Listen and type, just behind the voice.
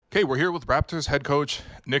Okay, we're here with Raptors head coach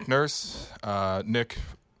Nick Nurse. Nick,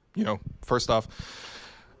 first off,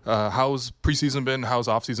 how's preseason been? How's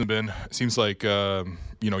offseason been? It seems like,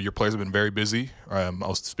 your players have been very busy. I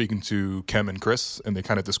was speaking to Kem and Chris, and they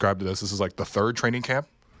kind of described it as this is like the third training camp.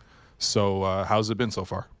 So how's it been so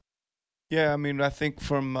far? Yeah, I mean, I think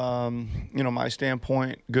from, my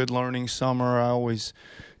standpoint, good learning summer. I always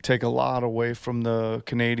take a lot away from the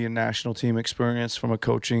Canadian national team experience from a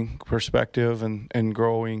coaching perspective and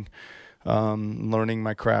growing, learning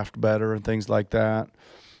my craft better and things like that.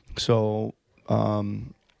 So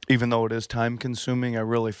even though it is time consuming, I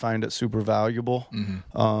really find it super valuable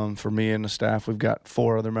for me and the staff. We've got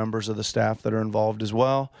 4 other members of the staff that are involved as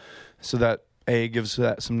well. So that gives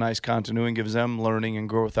that some nice continuity and gives them learning and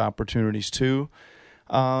growth opportunities too.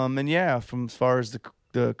 From as far as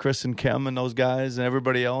the Chris and Kem and those guys and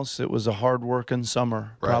everybody else, it was a hard-working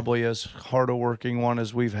summer, right. Probably as hard a working one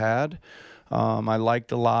as we've had. I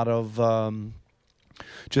liked a lot of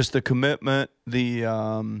just the commitment, I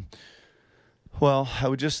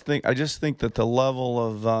just think that the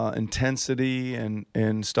level of intensity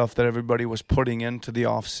and stuff that everybody was putting into the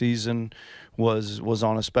off season was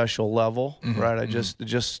on a special level, right? It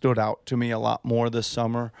just stood out to me a lot more this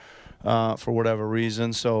summer for whatever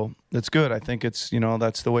reason. So it's good. I think it's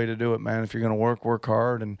that's the way to do it, man. If you're going to work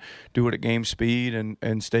hard and do it at game speed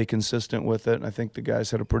and stay consistent with it. And I think the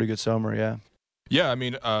guys had a pretty good summer. Yeah. Yeah, I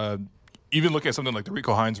mean. Even looking at something like the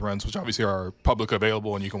Rico Hines runs, which obviously are public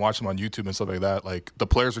available and you can watch them on YouTube and stuff like that, like the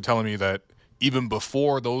players were telling me that even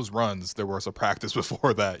before those runs, there was a practice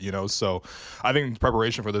before that, So I think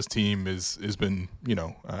preparation for this team has been,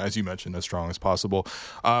 as you mentioned, as strong as possible.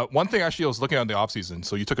 One thing actually I was looking at in the offseason,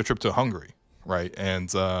 so you took a trip to Hungary, right? And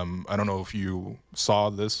I don't know if you saw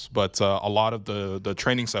this, but a lot of the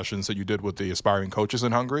training sessions that you did with the aspiring coaches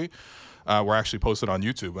in Hungary were actually posted on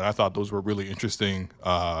YouTube. And I thought those were really interesting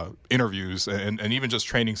interviews and even just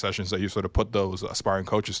training sessions that you sort of put those aspiring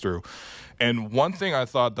coaches through. And one thing I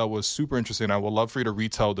thought that was super interesting, I would love for you to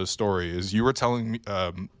retell this story, is you were telling me,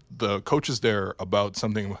 the coaches there about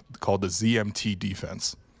something called the ZMT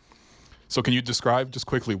defense. So can you describe just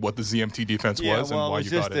quickly what the ZMT defense was and why you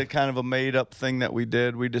got it? It was just a kind of a made-up thing that we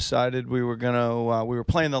did. We decided we were going to we were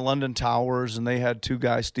playing the London Towers, and they had 2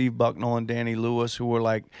 guys, Steve Bucknell and Danny Lewis, who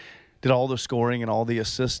were did all the scoring and all the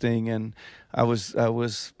assisting, and I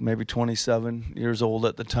was maybe 27 years old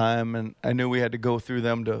at the time, and I knew we had to go through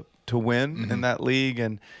them to win in that league,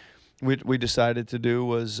 and we decided to do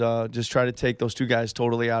was just try to take those 2 guys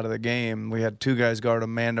totally out of the game. We had 2 guys guard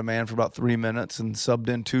them man-to-man for about 3 minutes and subbed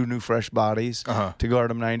in 2 new fresh bodies to guard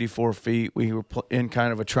them 94 feet. We were in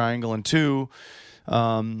kind of a triangle and 2.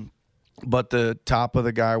 But the top of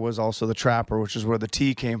the guy was also the trapper, which is where the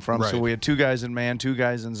T came from. Right. So we had 2 guys in man, 2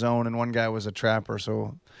 guys in zone, and 1 guy was a trapper.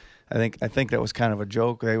 So I think that was kind of a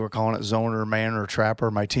joke. They were calling it zone or man or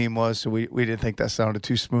trapper. My team was, so we didn't think that sounded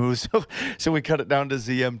too smooth. So we cut it down to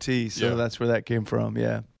ZMT. So that's where that came from.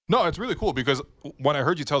 Yeah. No, it's really cool because when I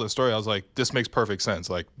heard you tell the story, I was like, this makes perfect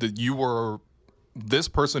sense. Like that you were this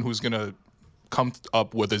person who's going to come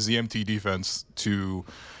up with a ZMT defense to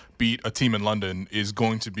beat a team in London is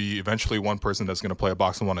going to be eventually one person that's going to play a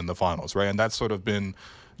box and one in the finals, right? And that's sort of been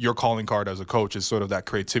your calling card as a coach, is sort of that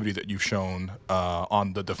creativity that you've shown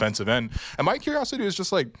on the defensive end. And my curiosity is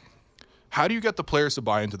just like, how do you get the players to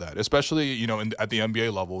buy into that? Especially, at the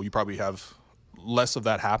NBA level, you probably have less of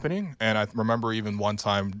that happening. And I remember even one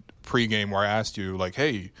time pregame where I asked you, like,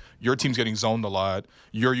 hey, your team's getting zoned a lot.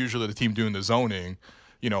 You're usually the team doing the zoning.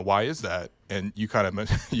 Why is that? And you kind of,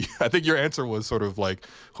 I think your answer was sort of like,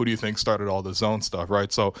 who do you think started all the zone stuff,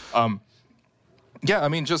 right? So,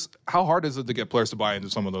 just how hard is it to get players to buy into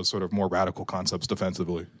some of those sort of more radical concepts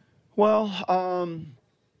defensively? Well,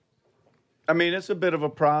 it's a bit of a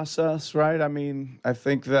process, right? I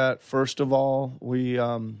think that, first of all, we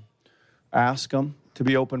ask them to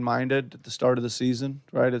be open-minded at the start of the season,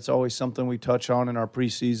 right? It's always something we touch on in our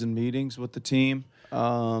preseason meetings with the team.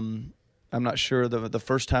 I'm not sure the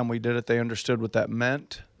first time we did it, they understood what that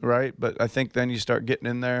meant, right? But I think then you start getting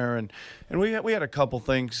in there, and we had a couple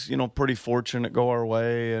things, pretty fortunate go our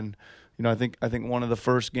way, and I think one of the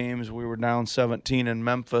first games we were down 17 in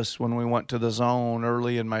Memphis when we went to the zone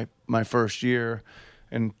early in my first year,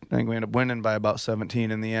 and I think we ended up winning by about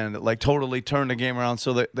 17 in the end. It totally turned the game around,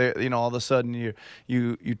 so that they, all of a sudden you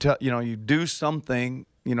do something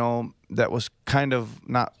that was kind of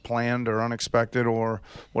not planned or unexpected or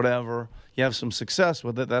whatever. You have some success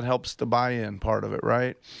with it. That helps the buy-in part of it,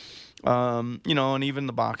 right? And even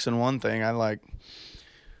the boxing one thing, I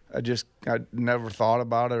never thought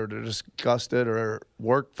about it or discussed it or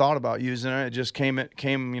thought about using it. It just came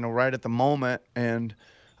right at the moment. And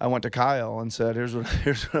I went to Kyle and said, here's what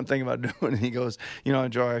I'm thinking about doing. And he goes,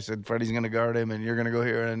 Joey, I said, Freddie's going to guard him and you're going to go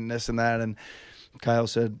here and this and that. And Kyle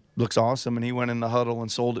said, looks awesome. And he went in the huddle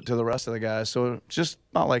and sold it to the rest of the guys. So it's just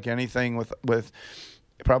not like anything with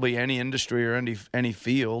probably any industry or any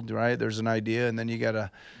field, right? There's an idea, and then you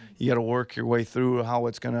gotta work your way through how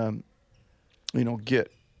it's going to,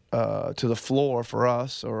 get to the floor for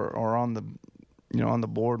us or on the, on the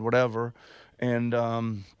board, whatever. And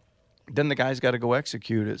then the guys got to go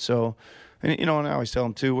execute it. So, and I always tell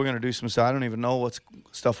them too, we're going to do some stuff. I don't even know what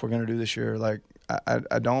stuff we're going to do this year. Like,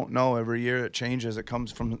 I don't know. Every year it changes. It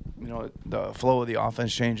comes from, the flow of the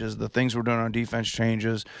offense changes. The things we're doing on defense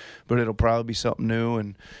changes, but it'll probably be something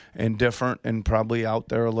new and different and probably out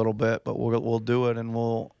there a little bit, but we'll do it. And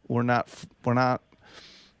we're not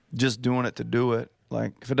just doing it to do it.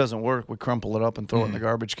 Like, if it doesn't work, we crumple it up and throw it in the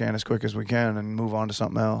garbage can as quick as we can and move on to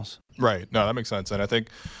something else. Right. No, that makes sense. And I think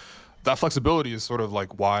that flexibility is sort of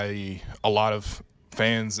like why a lot of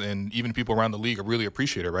fans and even people around the league really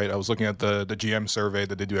appreciate it, right? I was looking at the GM survey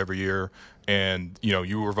that they do every year, and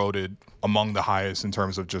you were voted among the highest in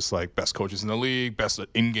terms of just like best coaches in the league, best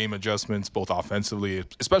in-game adjustments, both offensively,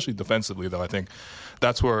 especially defensively, though. I think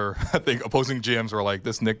that's where I think opposing GMs were like,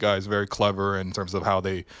 this Nick guy is very clever in terms of how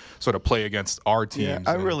they sort of play against our teams.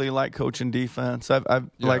 Yeah, I really like coaching defense. I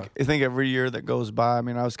think every year that goes by, I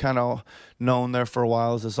mean, I was kind of known there for a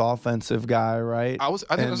while as this offensive guy, right? I was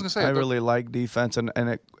going to say, I really like defense,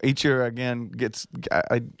 and each year again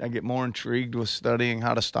I get more intrigued with studying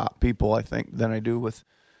how to stop people, I think, than I do with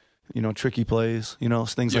tricky plays,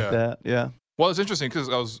 things like that. Yeah. Well, it's interesting because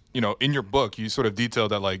I was, in your book, you sort of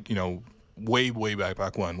detailed that, like, way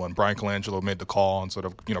back when Brian Colangelo made the call and sort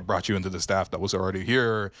of, brought you into the staff that was already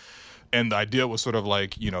here. And the idea was sort of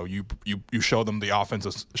like, you show them the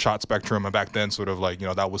offensive shot spectrum. And back then, sort of like,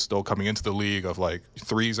 that was still coming into the league of like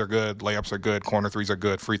threes are good, layups are good, corner threes are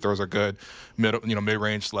good, free throws are good,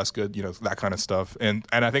 mid-range less good, that kind of stuff. And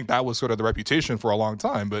I think that was sort of the reputation for a long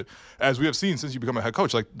time. But as we have seen since you become a head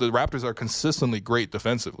coach, like the Raptors are consistently great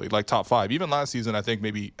defensively, like top 5. Even last season, I think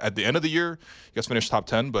maybe at the end of the year, you guys finished top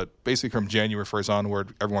 10. But basically from January 1st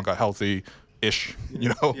onward, everyone got healthy. And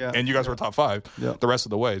you guys were top 5 the rest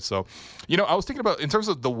of the way. So, I was thinking about in terms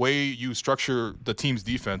of the way you structure the team's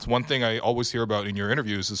defense, one thing I always hear about in your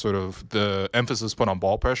interviews is sort of the emphasis put on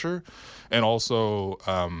ball pressure and also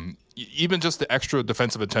even just the extra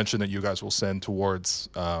defensive attention that you guys will send towards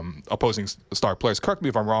opposing star players. Correct me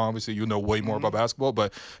if I'm wrong. Obviously, you know way more about basketball,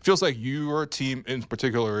 but it feels like your team in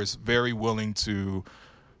particular is very willing to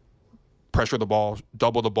pressure the ball,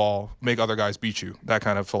 double the ball, make other guys beat you, that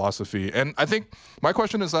kind of philosophy. And I think my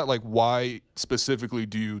question is that, like, why specifically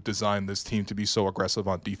do you design this team to be so aggressive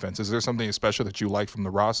on defense? Is there something special that you like from the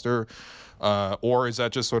roster? Or is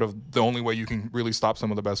that just sort of the only way you can really stop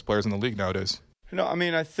some of the best players in the league nowadays? I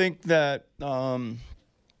mean, I think that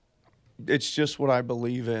it's just what I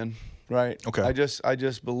believe in. Right. Okay. I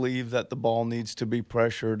just believe that the ball needs to be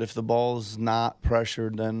pressured. If the ball's not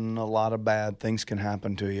pressured, then a lot of bad things can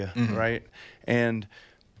happen to you. Right. And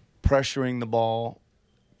pressuring the ball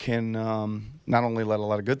can not only let a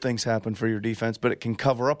lot of good things happen for your defense, but it can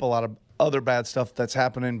cover up a lot of other bad stuff that's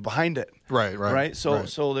happening behind it. Right.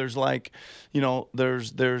 So there's like,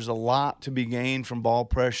 there's a lot to be gained from ball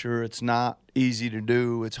pressure. It's not easy to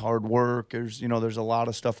do. It's hard work. There's a lot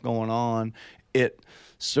of stuff going on. It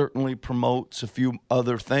certainly promotes a few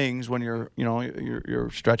other things when you're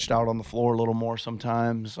stretched out on the floor a little more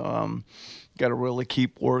sometimes. Got to really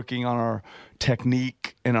keep working on our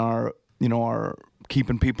technique and our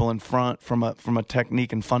keeping people in front from a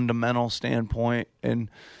technique and fundamental standpoint. And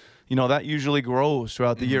that usually grows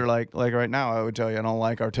throughout the year. Like right now, I would tell you I don't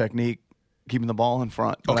like our technique keeping the ball in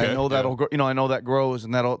front, but I know that'll grow, I know that grows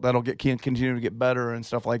and that'll continue to get better and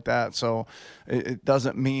stuff like that. So it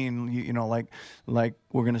doesn't mean like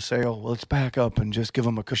we're gonna say, oh, well, let's back up and just give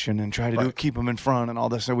them a cushion and try to keep them in front and all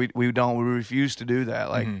this. So we refuse to do that.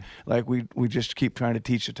 Like we just keep trying to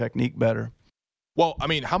teach the technique better. Well, I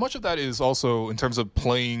mean, how much of that is also in terms of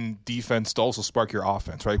playing defense to also spark your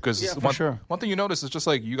offense, right? Because one thing you notice is just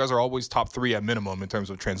like you guys are always top 3 at minimum in terms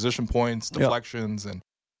of transition points, deflections, and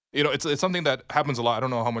it's something that happens a lot. I don't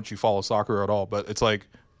know how much you follow soccer at all, but it's like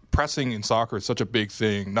pressing in soccer is such a big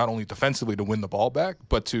thing, not only defensively to win the ball back,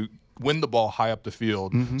 but to win the ball high up the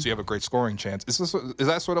field so you have a great scoring chance. Is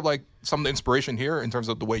that sort of like some of the inspiration here in terms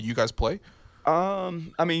of the way you guys play?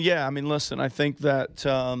 Listen, I think that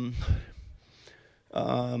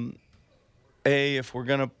if we're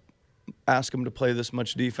going to ask them to play this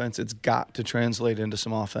much defense, it's got to translate into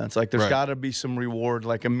some offense. Like there's got to be some reward,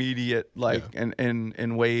 like immediate,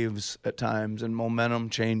 and waves at times, and momentum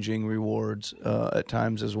changing rewards at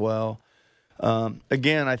times as well.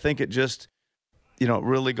 Again, I think it just, it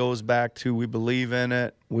really goes back to we believe in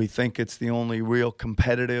it. We think it's the only real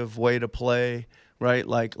competitive way to play, right?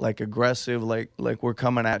 Like aggressive, like we're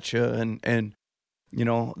coming at you, and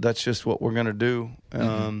that's just what we're gonna do.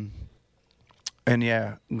 And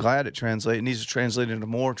yeah, I'm glad it translates. It needs to translate into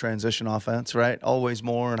more transition offense, right? Always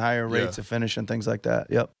more and higher rates of finish and things like that.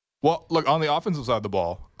 Yep. Well, look, on the offensive side of the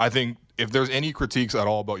ball, I think if there's any critiques at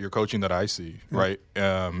all about your coaching that I see, right,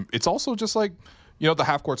 it's also just like, the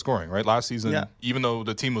half-court scoring, right? Last season, even though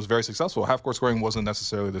the team was very successful, half-court scoring wasn't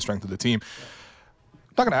necessarily the strength of the team.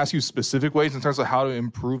 I'm not going to ask you specific ways in terms of how to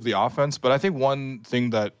improve the offense, but I think one thing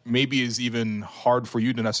that maybe is even hard for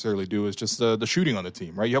you to necessarily do is just the shooting on the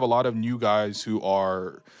team, right? You have a lot of new guys who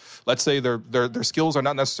are, let's say their skills are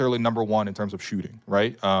not necessarily number one in terms of shooting,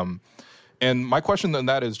 right? And my question on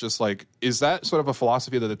that is just like, is that sort of a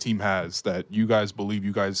philosophy that the team has, that you guys believe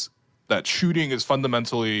that shooting is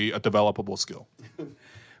fundamentally a developable skill?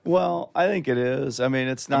 Well, I think it is. I mean,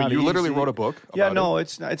 it's not. You literally wrote a book about it. No,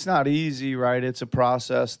 it's not easy, right? It's a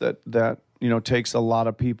process that takes a lot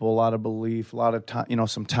of people, a lot of belief, a lot of time,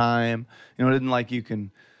 some time. It isn't like you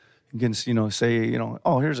can say,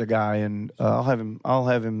 oh, here's a guy, and I'll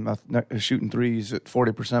have him shooting threes at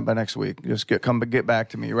 40% by next week. Just get back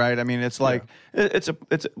to me, right? I mean, it's like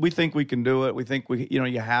we think we can do it. We think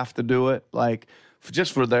you have to do it, like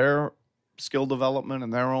just for their skill development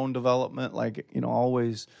and their own development. Like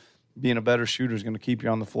always being a better shooter is going to keep you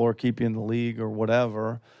on the floor, keep you in the league or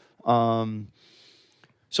whatever.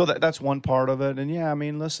 So that's one part of it. And yeah, I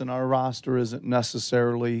mean, listen, our roster isn't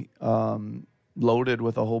necessarily loaded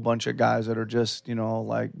with a whole bunch of guys that are just,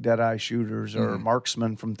 like dead-eye shooters or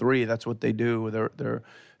marksmen from three. That's what they do. They're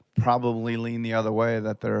probably lean the other way,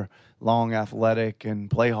 that they're long, athletic, and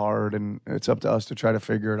play hard, and it's up to us to try to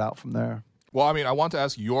figure it out from there. Well, I mean, I want to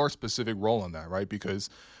ask your specific role in that, right? Because,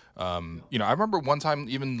 I remember one time,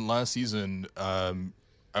 even last season,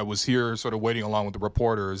 I was here sort of waiting along with the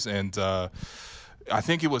reporters, and I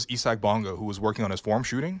think it was Isak Bonga who was working on his form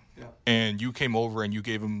shooting, and you came over and you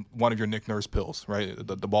gave him one of your Nick Nurse pills, right?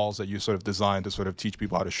 The balls that you sort of designed to sort of teach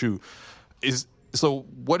people how to shoot. So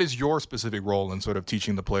what is your specific role in sort of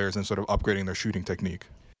teaching the players and sort of upgrading their shooting technique?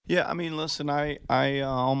 Yeah, I mean, listen, I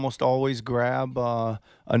almost always grab a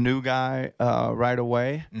new guy right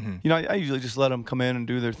away. Mm-hmm. I usually just let them come in and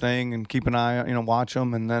do their thing and keep an eye, watch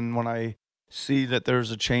them. And then when I see that there's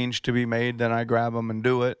a change to be made, then I grab them and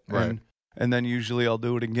do it. Right. And then usually I'll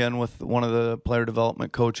do it again with one of the player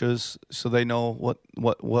development coaches, so they know what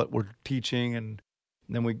we're teaching, and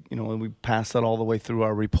then we pass that all the way through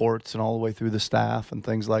our reports and all the way through the staff and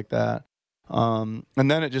things like that. And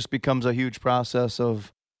then it just becomes a huge process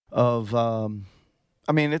of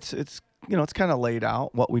I mean, it's kind of laid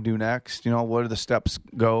out what we do next, where the steps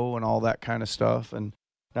go and all that kind of stuff. And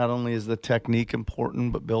not only is the technique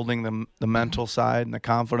important, but building the mental side and the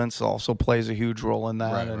confidence also plays a huge role in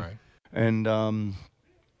that. Right. And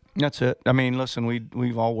that's it. I mean, listen,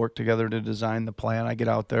 we've all worked together to design the plan. I get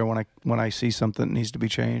out there when I see something that needs to be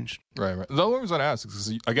changed. Right. The only reason I ask is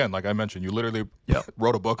because, again, like I mentioned, you literally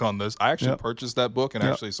wrote a book on this. I actually purchased that book and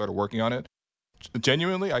actually started working on it.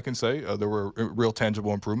 Genuinely, I can say there were real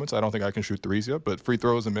tangible improvements. I don't think I can shoot threes yet, but free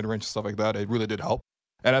throws and mid-range stuff like that, it really did help.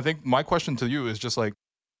 And I think my question to you is just like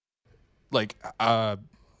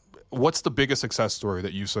what's the biggest success story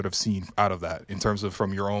that you've sort of seen out of that in terms of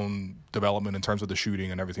from your own development, in terms of the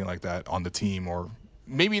shooting and everything like that on the team, or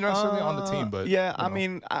maybe not necessarily on the team, but I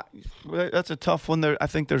mean, that's a tough one. I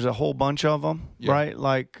think there's a whole bunch of them, right?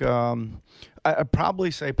 Like I'd probably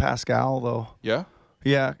say Pascal, though.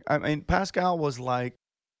 Yeah, I mean, Pascal was like,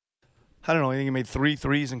 I don't know, I think he made 3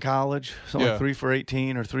 threes in college, something like 3 for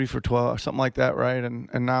 18 or 3 for 12 or something like that, right? And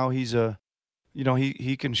now he's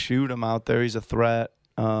he can shoot them out there. He's a threat.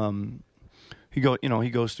 He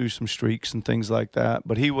goes through some streaks and things like that.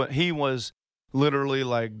 But he was literally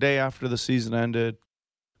like day after the season ended,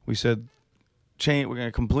 we said, we're going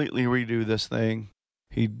to completely redo this thing.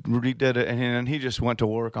 He redid it, and he just went to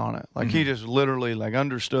work on it. Like he just literally like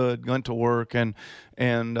understood, went to work, and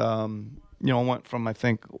went from, I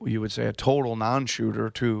think you would say, a total non-shooter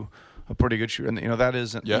to a pretty good shooter. And that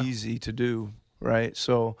isn't easy to do, right?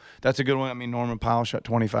 So that's a good one. I mean, Norman Powell shot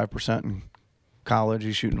 25% in college.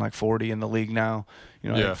 He's shooting like 40 in the league now.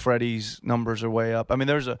 Freddie's numbers are way up. I mean,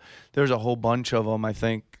 there's a whole bunch of them, I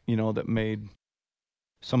think, that made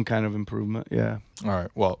some kind of improvement. Yeah. All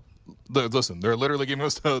right. Well, listen, they're literally giving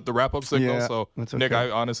us the wrap-up signal. Yeah, so, okay. Nick,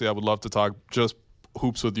 I would love to talk just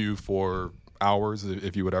hoops with you for hours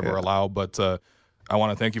if you would ever allow. But I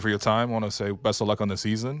want to thank you for your time. I want to say best of luck on the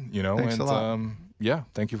season. Thanks a lot.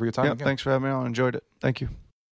 Thank you for your time. Thanks for having me on. Enjoyed it. Thank you.